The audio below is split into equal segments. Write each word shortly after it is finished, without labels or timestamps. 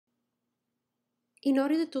In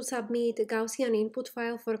order to submit a Gaussian input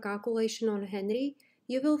file for calculation on Henry,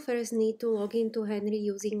 you will first need to log into Henry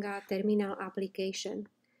using a terminal application.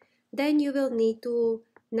 Then you will need to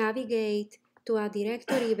navigate to a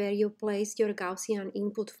directory where you placed your Gaussian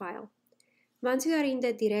input file. Once you are in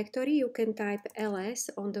that directory, you can type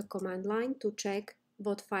ls on the command line to check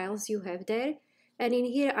what files you have there. And in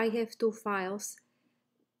here I have two files.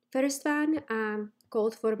 First one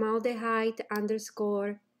called formaldehyde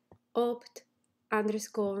underscore opt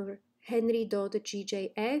underscore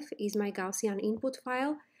henry.gjf is my Gaussian input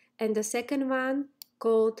file, and the second one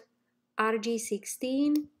called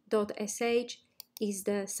rg16.sh is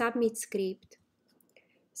the submit script.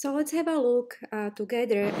 So let's have a look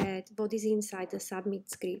together at what is inside the submit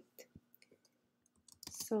script.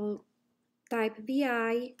 So type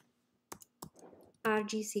vi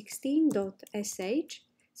rg16.sh.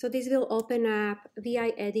 So this will open up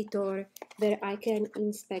VI editor where I can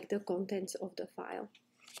inspect the contents of the file.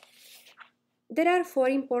 There are four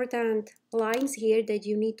important lines here that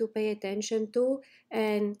you need to pay attention to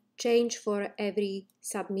and change for every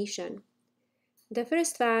submission. The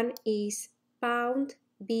first one is pound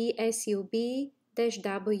BSUB-W1.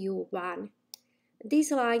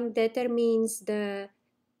 This line determines the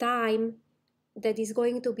time that is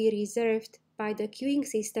going to be reserved by the queuing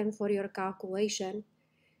system for your calculation.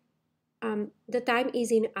 The time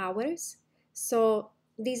is in hours, so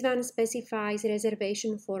this one specifies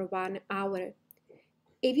reservation for 1 hour.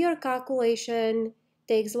 If your calculation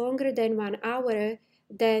takes longer than 1 hour,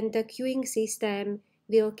 then the queuing system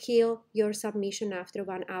will kill your submission after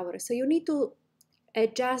 1 hour. So you need to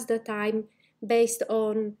adjust the time based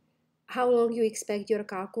on how long you expect your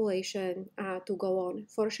calculation to go on.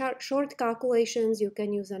 For short calculations, you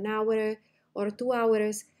can use an hour or 2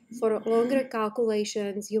 hours. For longer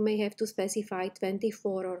calculations, you may have to specify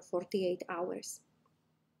 24 or 48 hours.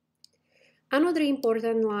 Another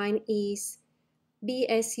important line is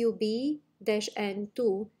BSUB-N2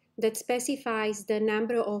 that specifies the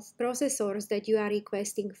number of processors that you are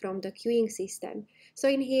requesting from the queuing system. So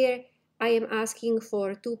in here, I am asking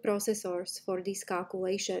for 2 processors for this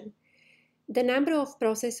calculation. The number of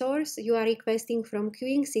processors you are requesting from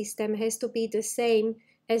queuing system has to be the same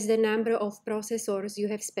as the number of processors you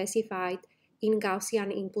have specified in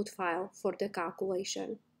Gaussian input file for the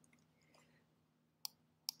calculation.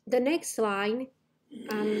 The next line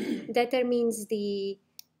determines the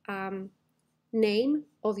name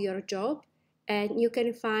of your job, and you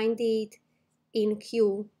can find it in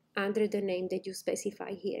queue under the name that you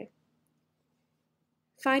specify here.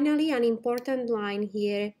 Finally, an important line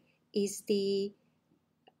here is the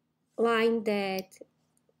line that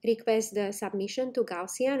requests the submission to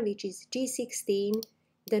Gaussian, which is G16,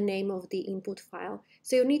 the name of the input file.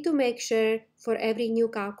 So you need to make sure for every new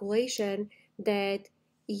calculation that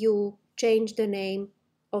you change the name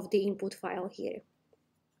of the input file here.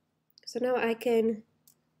 So now I can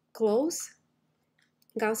close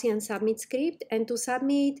Gaussian submit script, and to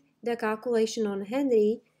submit the calculation on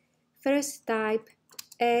Henry, first type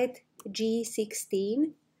add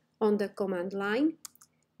G16 on the command line.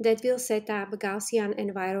 That will set up Gaussian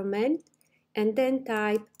environment, and then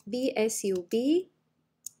type BSUB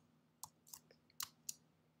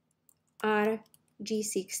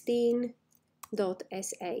rg16.sh.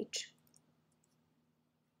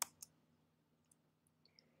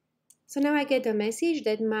 So now I get a message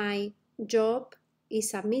that my job is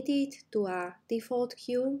submitted to a default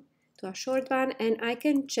queue, to a short one, and I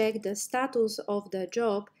can check the status of the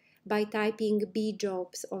job by typing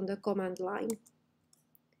bjobs on the command line.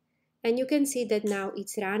 And you can see that now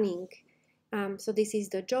it's running. So this is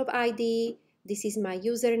the job ID, this is my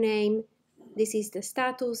username, this is the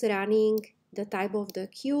status running, the type of the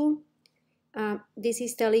queue. This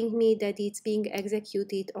is telling me that it's being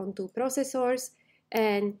executed on 2 processors,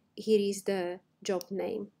 and here is the job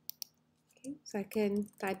name. Okay, so I can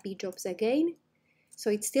type bjobs again. So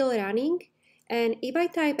it's still running. And if I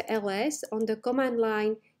type ls on the command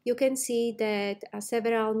line, you can see that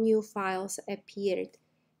several new files appeared.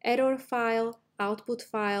 Error file, output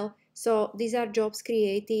file. So these are jobs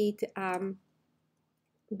created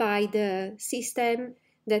by the system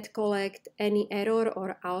that collect any error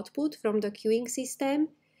or output from the queuing system.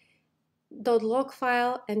 .log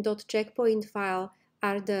file and .checkpoint file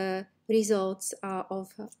are the results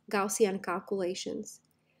of Gaussian calculations.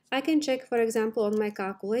 I can check, for example, on my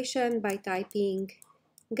calculation by typing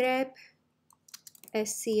grep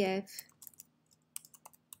scf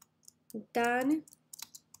done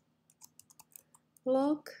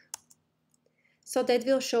log. So that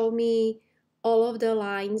will show me all of the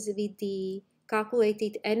lines with the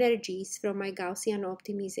calculated energies from my Gaussian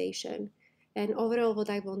optimization. And overall what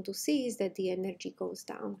I want to see is that the energy goes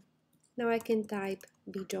down. Now I can type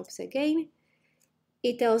bjobs again.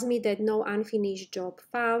 It tells me that no unfinished job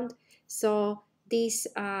found, so this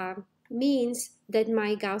means that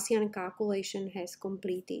my Gaussian calculation has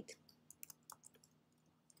completed.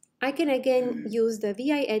 I can again use the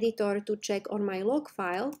VI editor to check on my log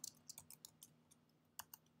file.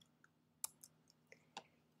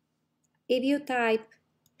 If you type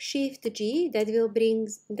Shift-G, that will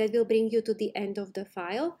bring you to the end of the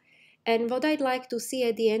file. And what I'd like to see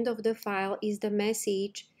at the end of the file is the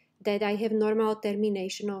message that I have normal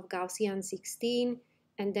termination of Gaussian 16,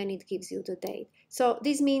 and then it gives you the date. So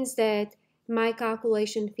this means that my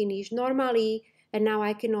calculation finished normally, and now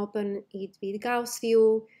I can open it with Gauss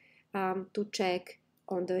view to check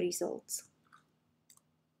on the results.